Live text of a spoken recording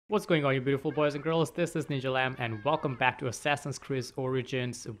What's going on, you beautiful boys and girls? This is NinjaLamb and welcome back to Assassin's Creed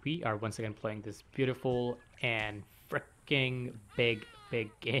Origins. We are once again playing this beautiful and freaking big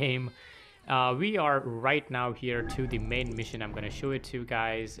game. We are right now here to the main mission. I'm going to show it to you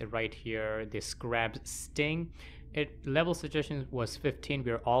guys right here, the Scarab Sting. Level suggestion was 15.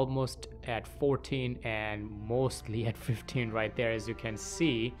 We're almost at 14 and mostly at 15 right there, as you can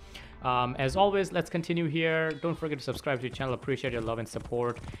see. As always, let's continue here. Don't forget to subscribe to the channel. Appreciate your love and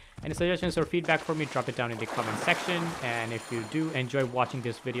support. Any suggestions or feedback for me, drop it down in the comment section. And if you do enjoy watching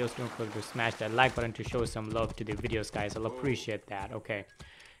these videos, don't forget to smash that like button to show some love to the videos, guys. I'll appreciate that. Okay.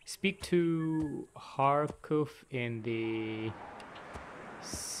 Speak to Harkuf in the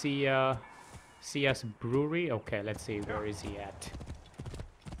CS Brewery. Okay, let's see. Where is he at?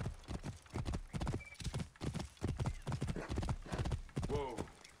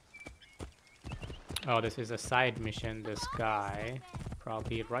 Oh, this is a side mission. This guy,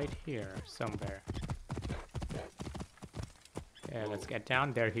 probably right here somewhere. Yeah, let's get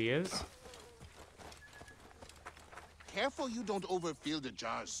down. There he is. Careful you don't overfill the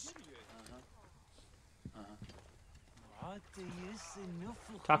jars.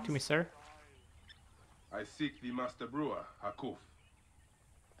 Talk to me, sir. I seek the master brewer, Hakuf.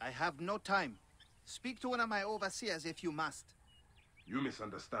 I have no time. Speak to one of my overseers if you must. You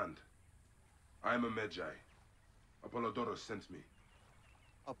misunderstand. I am a Magi. Apollodorus sent me.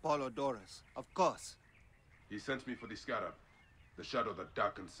 Apollodorus, of course. He sent me for the Scarab, the shadow that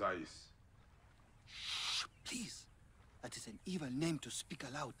darkens Sais. Shh, please. That is an evil name to speak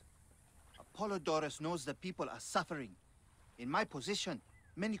aloud. Apollodorus knows the people are suffering. In my position,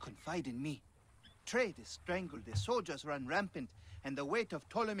 many confide in me. Trade is strangled, the soldiers run rampant, and the weight of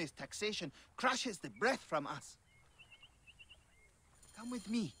Ptolemy's taxation crushes the breath from us. Come with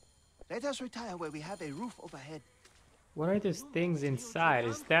me. Let us retire where we have a roof overhead. What are these things inside?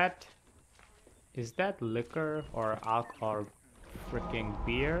 Is that liquor or alcohol or freaking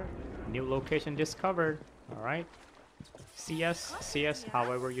beer? New location discovered. All right. CS,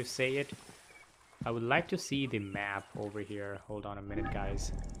 however you say it. I would like to see the map over here. Hold on a minute,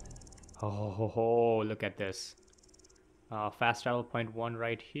 guys. Oh, look at this. Fast travel point 1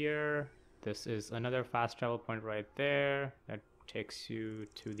 right here. This is another fast travel point right there. That takes you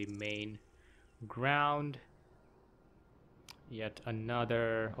to the main ground. Yet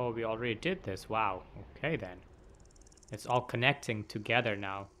another. Oh, we already did this. Wow. Okay then. It's all connecting together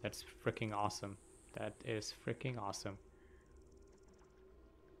now. That's freaking awesome. That is freaking awesome.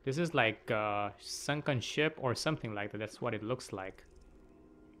 This is like a sunken ship or something like that. That's what it looks like.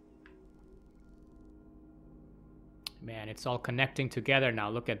 Man, it's all connecting together now.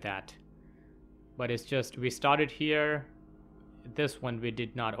 Look at that. But it's just, we started here. This one we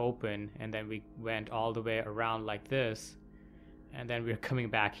did not open, and then we went all the way around like this, and then we're coming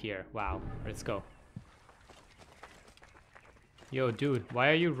back here. Wow, let's go. Yo, dude, why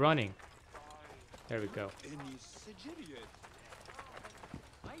are you running? There we go.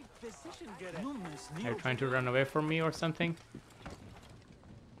 Are you trying to run away from me or something?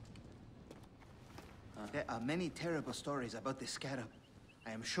 There are many terrible stories about the Scarab.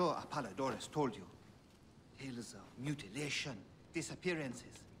 I am sure Apollodorus told you. Tales of mutilation,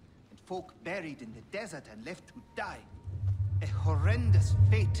 disappearances, and folk buried in the desert and left to die. A horrendous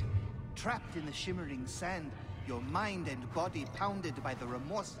fate, trapped in the shimmering sand, your mind and body pounded by the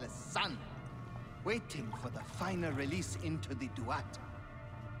remorseless sun, waiting for the final release into the Duat.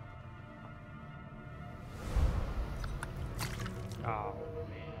 Oh.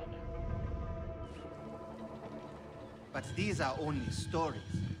 But these are only stories.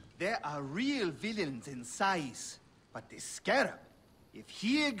 There are real villains in Sais. But the Scarab, if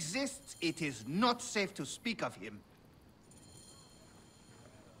he exists, it is not safe to speak of him.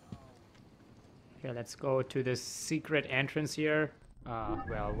 Here, let's go to this secret entrance here.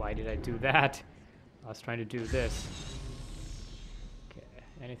 Well, why did I do that? I was trying to do this. Okay,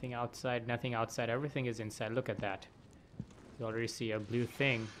 anything outside? Nothing outside. Everything is inside. Look at that. You already see a blue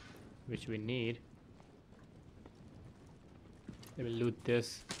thing, which we need. Let me loot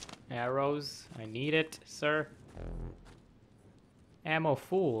this. Arrows. I need it, sir. Ammo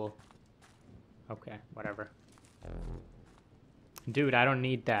full. Okay, whatever. Dude, I don't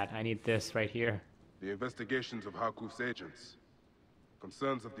need that. I need this right here. The investigations of Hakuf's agents.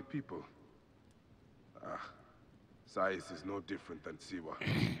 Concerns of the people. Sais is no different than Siwa.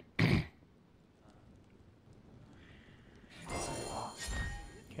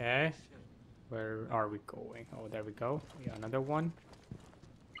 Okay. Where are we going? Oh, there we go. Yeah, another one.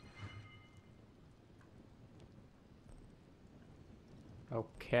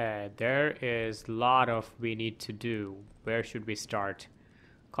 Okay, there is a lot of we need to do. Where should we start?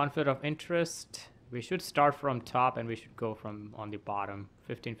 Conflict of interest. We should start from top and we should go from on the bottom.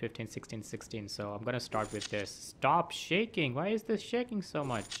 15, 15, 16, 16. So I'm gonna start with this. Stop shaking. Why is this shaking so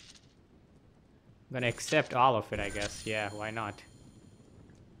much? I'm gonna accept all of it, I guess. Yeah, why not?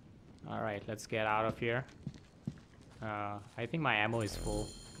 Alright, let's get out of here. I think my ammo is full.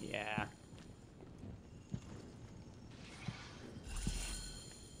 Yeah.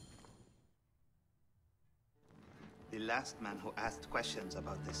 The last man who asked questions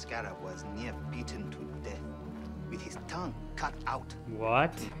about the Scarab was near beaten to death, with his tongue cut out.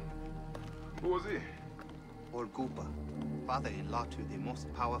 What? Who was he? Orgupa, father-in-law to the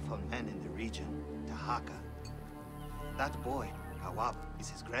most powerful man in the region, Tahaka. That boy, Kawab, is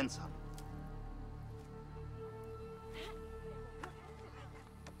his grandson.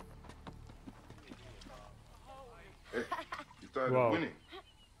 Hey, you started Whoa. winning.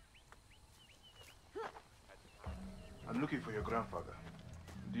 I'm looking for your grandfather.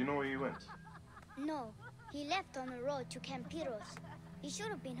 Do you know where he went? No, he left on the road to Campiros. He should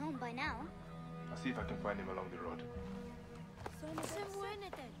have been home by now. I'll see if I can find him along the road.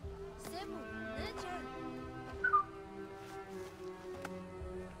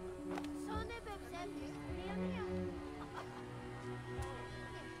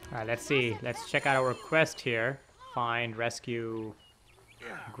 Alright, let's see. Let's check out our quest here. Find, rescue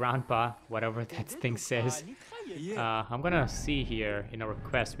Grandpa, whatever that thing says. I'm gonna see here in our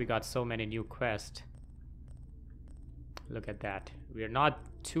quest. We got so many new quests. Look at that. We're not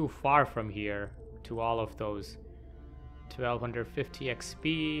too far from here to all of those. 1250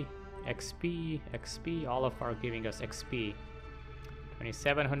 XP, XP, XP. All of are giving us XP.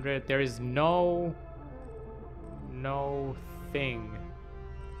 2700. There is no thing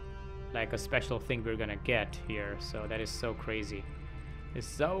like a special thing we're gonna get here. So that is so crazy. It's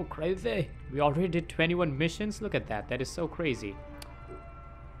so crazy. We already did 21 missions. Look at that. That is so crazy.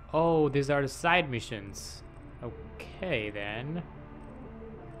 Oh, these are the side missions. Okay, then.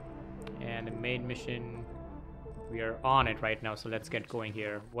 And the main mission, we are on it right now. So let's get going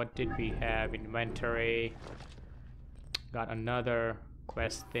here. What did we have? Inventory. Got another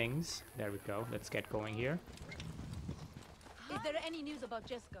quest things. There we go. Let's get going here. Is there any news about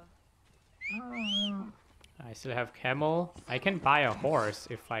Jessica? I still have camel. I can buy a horse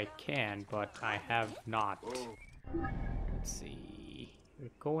if I can, but I have not. Let's see.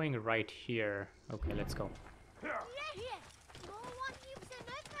 We're going right here. Okay, let's go.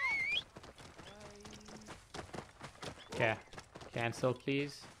 Okay, cancel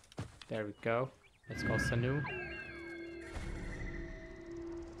please. There we go. Let's go Sanu.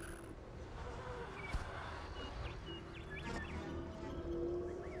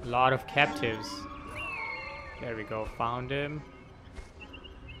 A lot of captives. There we go, found him.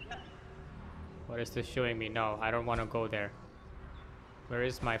 What is this showing me? No, I don't want to go there. Where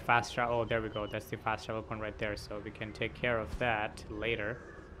is my fast travel? Oh, there we go. That's the fast travel point right there. So we can take care of that later.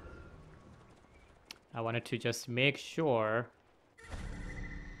 I wanted to just make sure.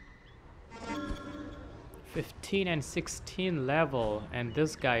 15 and 16 level, and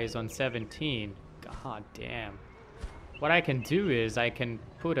this guy is on 17. God damn. What I can do is I can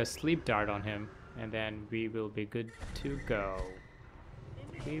put a sleep dart on him. And then we will be good to go.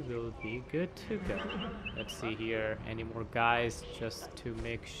 We will be good to go. Let's see here. Any more guys just to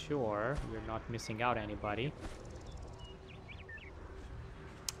make sure we're not missing out anybody.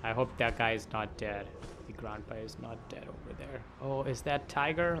 I hope that guy is not dead. The grandpa is not dead over there. Oh, is that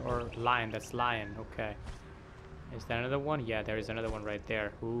tiger or lion? That's lion. Okay. Is that another one? Yeah, there is another one right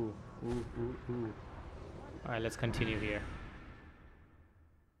there. Ooh, ooh, ooh, ooh. Alright, let's continue here.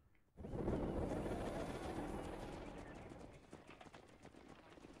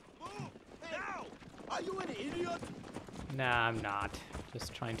 Are you an idiot? Nah, I'm not.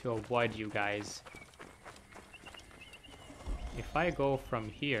 Just trying to avoid you guys. If I go from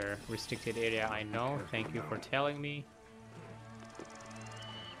here, restricted area, I know. Thank you for telling me.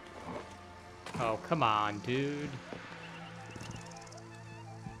 Oh, come on, dude.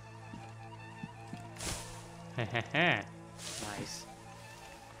 Nice.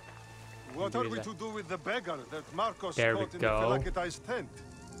 What are we to do with the beggar that Marcos There we caught in the go. Felakitai's tent?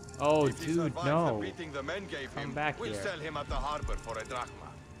 Oh, If he dude, survives no. the beating the men gave Come him, back we'll here. sell him at the harbor for a drachma.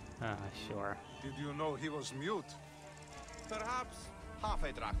 Ah, sure. Did you know he was mute? Perhaps half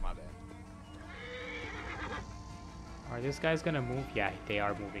a drachma then. Are these guys gonna move? Yeah, they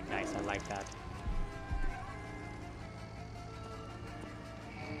are moving. Nice, I like that.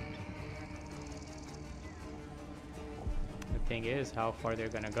 The thing is, how far they're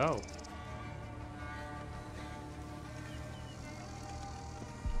gonna go.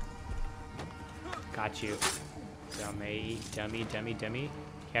 Got you. Dummy, dummy, dummy, dummy.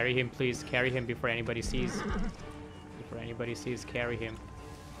 Carry him, please. Carry him before anybody sees. Before anybody sees, carry him.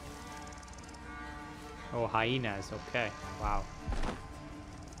 Oh, hyenas. Okay. Wow.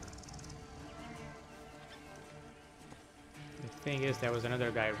 The thing is, there was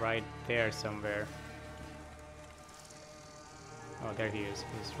another guy right there somewhere. Oh, there he is.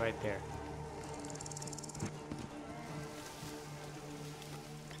 He's right there.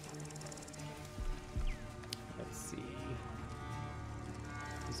 Let's see.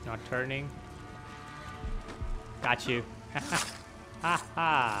 He's not turning. Got you. Ha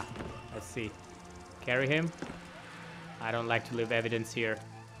ha. Let's see. Carry him. I don't like to leave evidence here.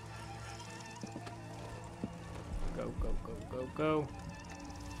 Go, go, go, go, go.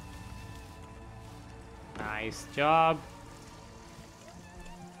 Nice job.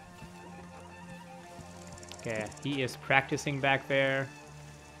 Okay, he is practicing back there.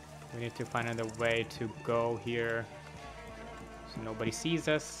 We need to find another way to go here so nobody sees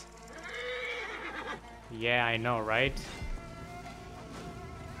us. Yeah, I know, right?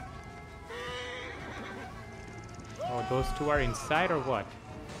 Oh, those two are inside or what?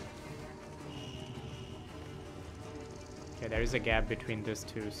 Okay, there is a gap between these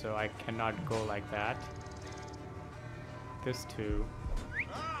two, so I cannot go like that. This two.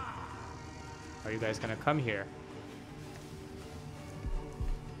 Are you guys gonna come here?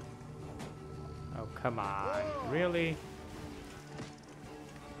 Oh, come on. Really?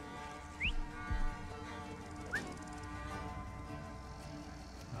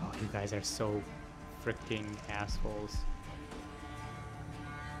 Oh, you guys are so freaking assholes.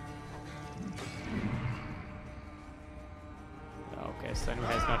 Okay, Sunu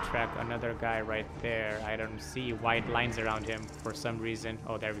has not tracked another guy right there. I don't see white lines around him for some reason.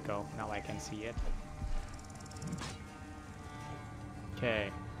 Oh, there we go. Now I can see it. Okay.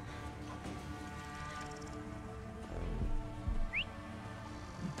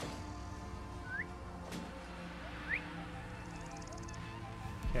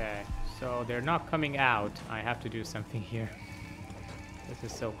 Okay, so they're not coming out. I have to do something here. This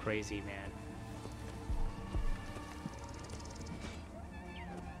is so crazy, man.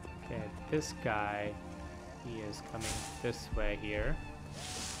 Okay, this guy, he is coming this way here.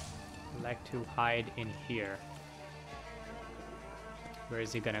 I'd like to hide in here. Where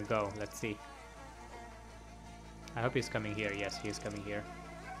is he gonna go? Let's see. I hope he's coming here. Yes, he is coming here.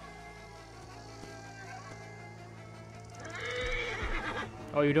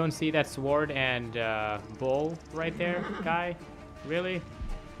 Oh, you don't see that sword and bow right there, guy? Really?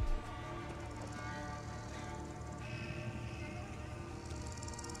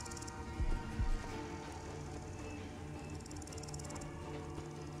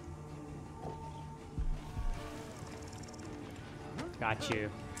 Got you.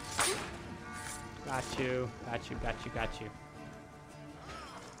 Got you. Got you. Got you. Got you.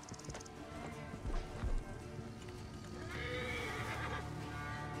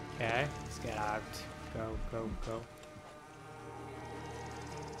 Okay, let's get out. Go, go, go.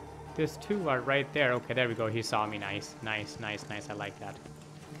 These two are right there. Okay, there we go. He saw me. Nice, nice, nice, nice. I like that.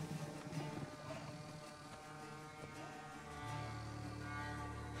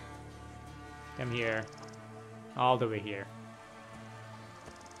 Come here. All the way here.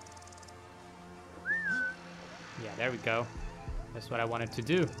 Yeah, there we go. That's what I wanted to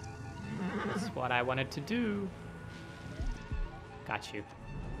do. That's what I wanted to do. Got you.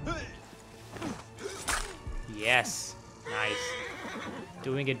 Yes. Nice.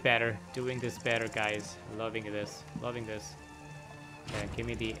 Doing it better. Doing this better, guys. Loving this. Loving this. Okay, give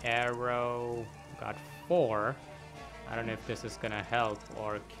me the arrow. Got 4. I don't know if this is gonna help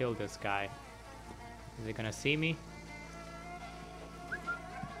or kill this guy. Is he gonna see me?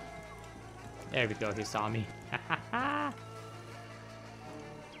 There we go, he saw me.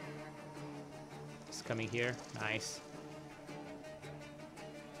 He's coming here. Nice.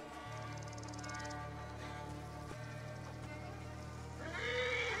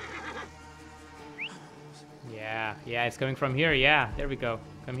 Yeah, it's coming from here. Yeah, there we go.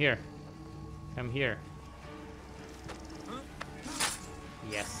 Come here. Come here.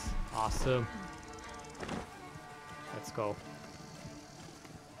 Yes, awesome. Let's go.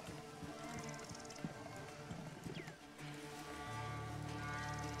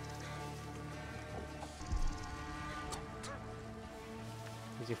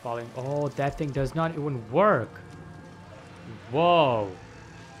 Is he falling? Oh, that thing does not even work. Whoa.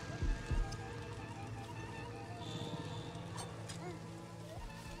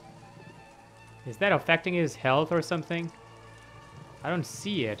 Is that affecting his health or something? I don't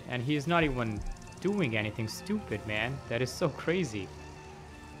see it, and he's not even doing anything stupid, man. That is so crazy.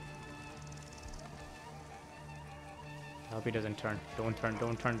 hope he doesn't turn. Don't turn,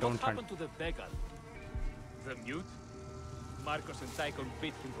 don't turn, don't What turn. happened to the Begal? The mute? Marcos and Tychon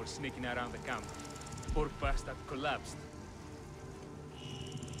beat him for sneaking around the camp. Poor bastard collapsed.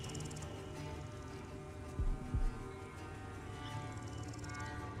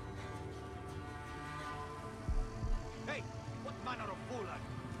 Hey, what manner of fool are you?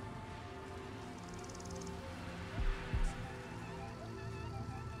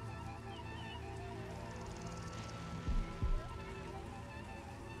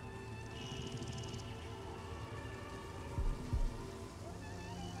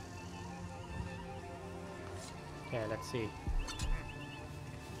 Okay, let's see.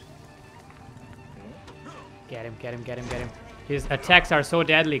 Get him, get him, get him, get him. His attacks are so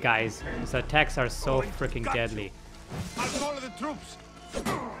deadly, guys. His attacks are so freaking deadly. I'll call the troops.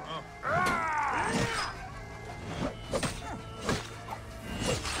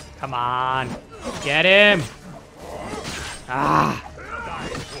 Come on. Get him. Ah.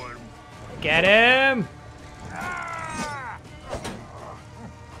 Get him.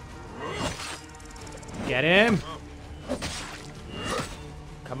 Get him.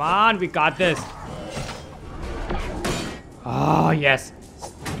 Come on, we got this. Oh, yes.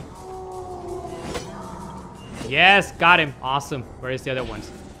 Yes, got him. Awesome. Where is the other ones?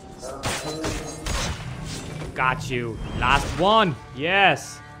 Got you. Last one.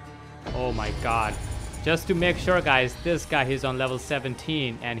 Yes. Oh my god. Just to make sure, guys, this guy, he's on level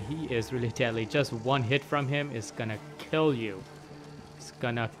 17 and he is really deadly. Just one hit from him is gonna kill you. It's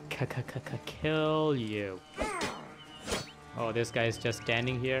gonna kill you. Oh, this guy is just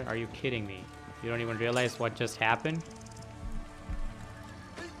standing here? Are you kidding me? You don't even realize what just happened?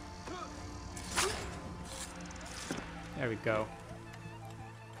 There we go.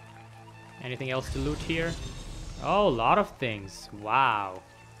 Anything else to loot here? Oh, a lot of things. Wow.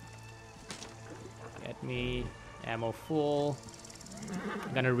 Get me ammo full.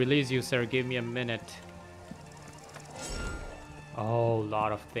 I'm gonna release you, sir. Give me a minute. Oh,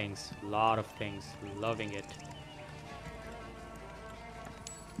 lot of things. Lot of things. Loving it.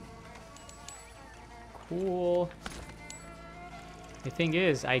 Cool. The thing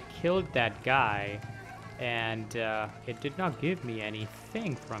is, I killed that guy and it did not give me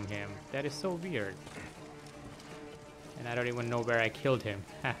anything from him. That is so weird. And I don't even know where I killed him.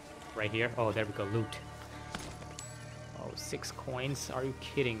 Right here? Oh, there we go. Loot. Oh, 6 coins? Are you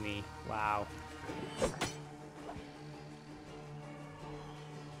kidding me? Wow.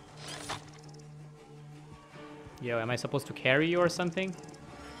 Yo, am I supposed to carry you or something?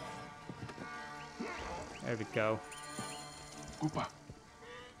 There we go. Koopa,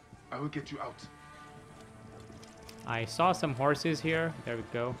 I will get you out. I saw some horses here. There we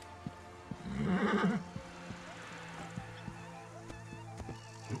go.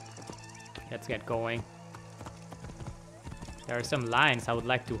 Let's get going. There are some lions I would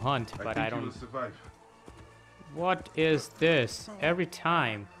like to hunt, but I think you don't... will survive. What is this? Every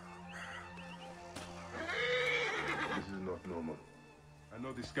time. This is not normal. I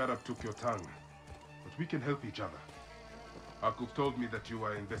know the Scarab took your tongue, but we can help each other. Akuf told me that you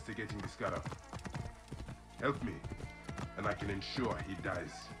are investigating the Scarab. Help me, and I can ensure he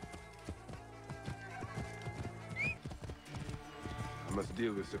dies. I must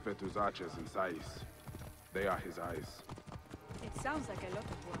deal with Sefetu's archers and Sais. They are his eyes. It sounds like a lot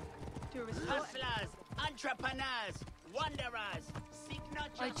of work. To restore... Hustlers, entrepreneurs, wanderers, seek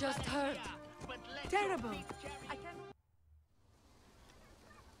not I your just heard. volunteer, but let Terrible. your feet carry I can't...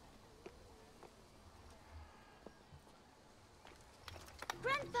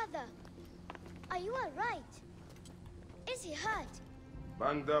 Grandfather, are you all right? Is he hurt?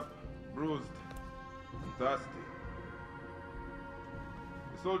 Banged up, bruised, and thirsty.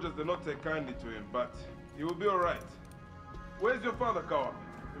 The soldiers did not take kindly to him, but he will be all right. Where's your father, Kawa?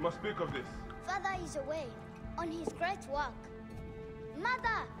 We must speak of this. Father is away, on his great work.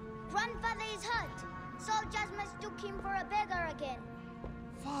 Mother, grandfather is hurt. Soldiers mistook him for a beggar again.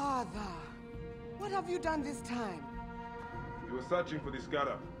 Father, what have you done this time? He was searching for the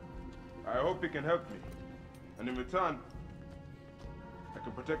Scarab. I hope he can help me. And in return, I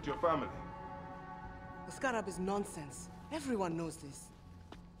can protect your family. The Scarab is nonsense. Everyone knows this.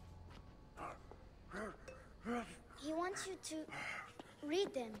 He wants you to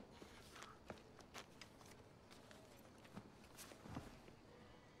read them.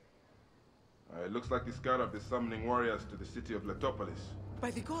 It looks like the Scarab is summoning warriors to the city of Letopolis.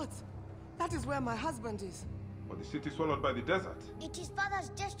 By the gods, that is where my husband is. Or the city swallowed by the desert. It is Father's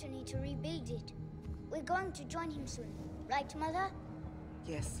destiny to rebuild it. We're going to join him soon. Right, Mother?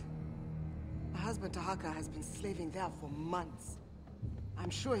 Yes. My husband Tahaka has been slaving there for months. I'm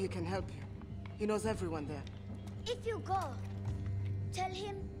sure he can help you. He knows everyone there. If you go, tell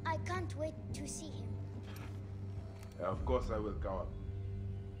him I can't wait to see him. Of course I will, Coward.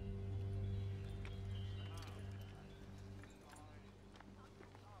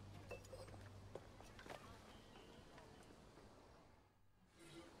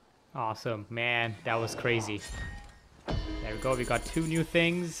 Awesome, man, that was crazy. There we go, we got 2 new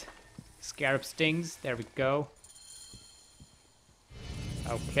things. Scarab stings, there we go.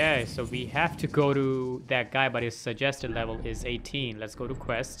 Okay, so we have to go to that guy, but his suggested level is 18. Let's go to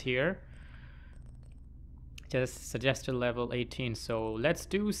quest here. Just suggested level 18. So let's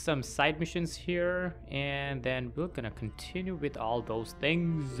do some side missions here, and then we're gonna continue with all those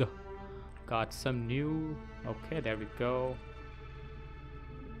things. Got some new... Okay, there we go.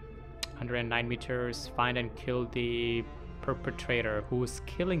 109 meters. Find and kill the perpetrator who's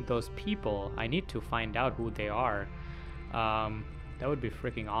killing those people. I need to find out who they are. That would be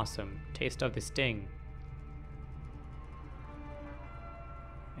freaking awesome. Taste of the sting.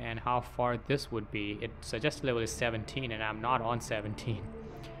 And how far this would be. It suggested level is 17 and I'm not on 17.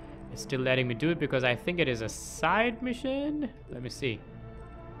 It's still letting me do it because I think it is a side mission. Let me see.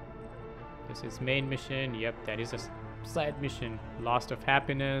 This is main mission. Yep, that is a side mission. Lost of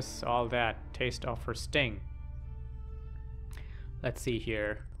happiness, all that. Taste of her sting. Let's see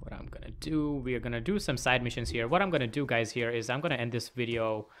here what I'm gonna do. We are gonna do some side missions here. What I'm gonna do, guys, here is I'm gonna end this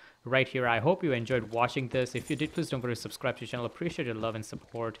video right here. I hope you enjoyed watching this. If you did, please don't forget to subscribe to the channel. Appreciate your love and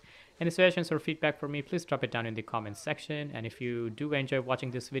support. Any suggestions or feedback for me, please drop it down in the comment section. And if you do enjoy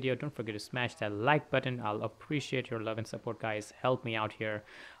watching this video, don't forget to smash that like button. I'll appreciate your love and support, guys. Help me out here.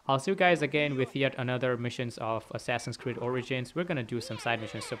 I'll see you guys again with yet another missions of Assassin's Creed Origins. We're gonna do some side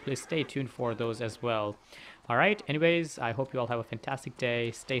missions, so please stay tuned for those as well. Alright, anyways, I hope you all have a fantastic day.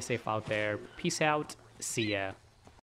 Stay safe out there. Peace out. See ya.